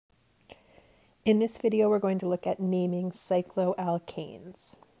In this video, we're going to look at naming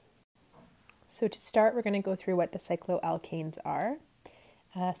cycloalkanes. So to start, we're going to go through what the cycloalkanes are.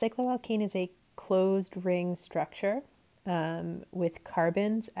 Cycloalkane is a closed ring structure with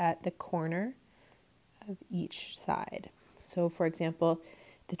carbons at the corner of each side. So for example,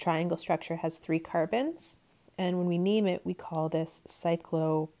 the triangle structure has 3 carbons, and when we name it, we call this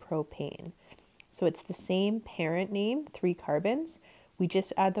cyclopropane. So it's the same parent name, 3 carbons. We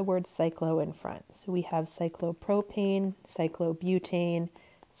just add the word cyclo in front. So we have cyclopropane, cyclobutane,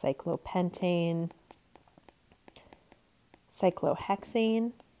 cyclopentane,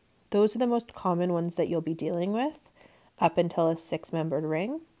 cyclohexane. Those are the most common ones that you'll be dealing with up until a 6-membered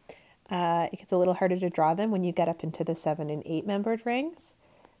ring. It gets a little harder to draw them when you get up into the 7- and 8-membered rings.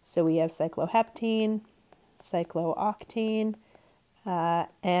 So we have cycloheptane, cyclooctane,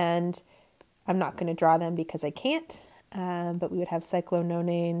 and I'm not going to draw them because I can't. But we would have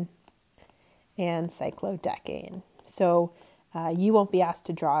cyclononane and cyclodecane. So you won't be asked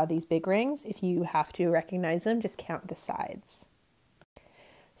to draw these big rings. If you have to recognize them, just count the sides.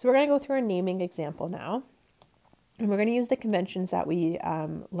 So we're going to go through a naming example now. And we're going to use the conventions that we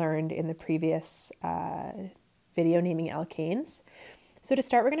learned in the previous video naming alkanes. So to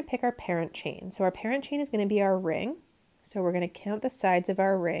start, we're going to pick our parent chain. So our parent chain is going to be our ring. So we're going to count the sides of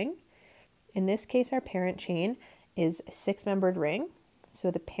our ring. In this case, our parent chain is a 6-membered ring.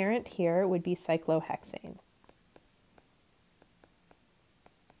 So the parent here would be cyclohexane.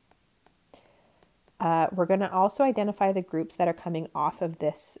 We're going to also identify the groups that are coming off of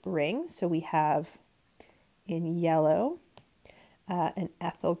this ring. So we have in yellow an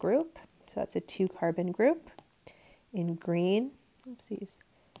ethyl group. So that's a 2-carbon group. In green, we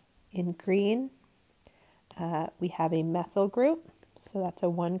have a methyl group. So that's a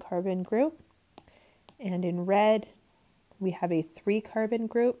 1-carbon group. And in red, we have a 3-carbon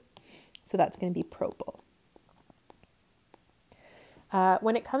group, so that's going to be propyl.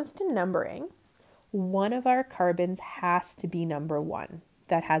 When it comes to numbering, one of our carbons has to be number 1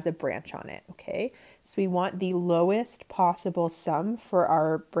 that has a branch on it, okay? So we want the lowest possible sum for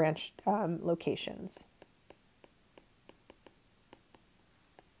our branch locations.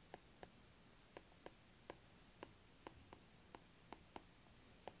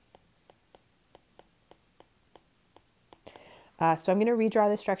 So I'm going to redraw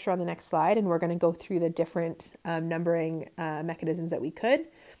the structure on the next slide, and we're going to go through the different numbering mechanisms that we could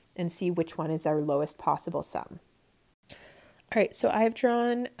and see which one is our lowest possible sum. All right, so I've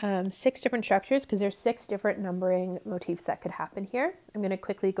drawn 6 different structures because there's 6 different numbering motifs that could happen here. I'm going to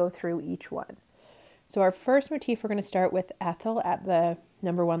quickly go through each one. So our first motif, we're going to start with ethyl at the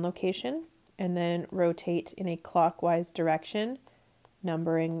number 1 location and then rotate in a clockwise direction,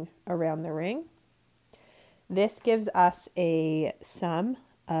 numbering around the ring. This gives us a sum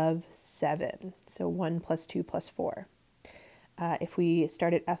of 7, so 1 plus 2 plus 4. If we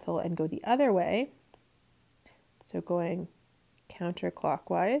start at ethyl and go the other way, so going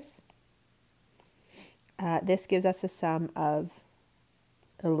counterclockwise, this gives us a sum of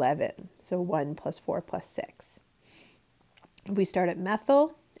 11, so 1 plus 4 plus 6. If we start at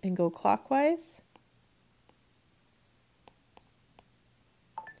methyl and go clockwise,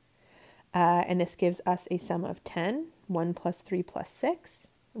 and this gives us a sum of 10, 1 plus 3 plus 6.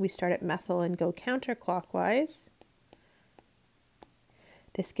 We start at methyl and go counterclockwise.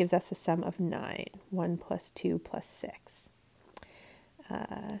 This gives us a sum of 9, 1 plus 2 plus 6.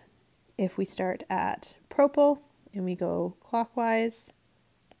 If we start at propyl and we go clockwise,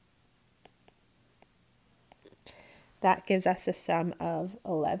 that gives us a sum of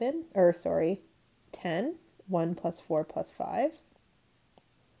 10, 1 plus 4 plus 5.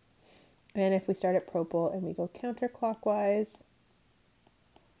 And if we start at propyl and we go counterclockwise,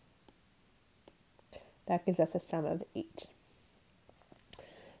 that gives us a sum of 8.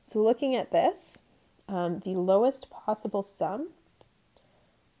 So looking at this, the lowest possible sum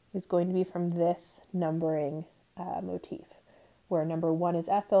is going to be from this numbering motif, where number 1 is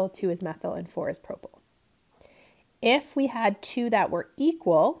ethyl, 2 is methyl, and 4 is propyl. If we had 2 that were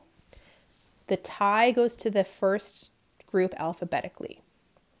equal, the tie goes to the first group alphabetically.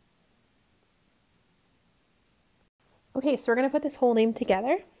 Okay, so we're going to put this whole name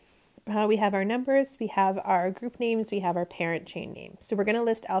together. We have our numbers, we have our group names, we have our parent chain name. So we're going to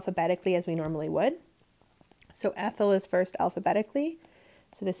list alphabetically as we normally would. So ethyl is first alphabetically.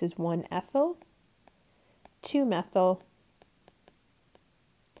 So this is 1 ethyl, 2 methyl,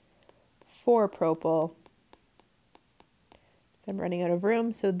 4 propyl. So I'm running out of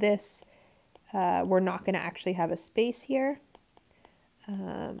room. So this, we're not going to actually have a space here.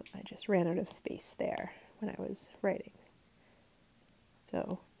 I just ran out of space there when I was writing.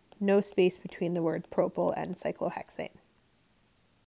 So no space between the word propyl and cyclohexane.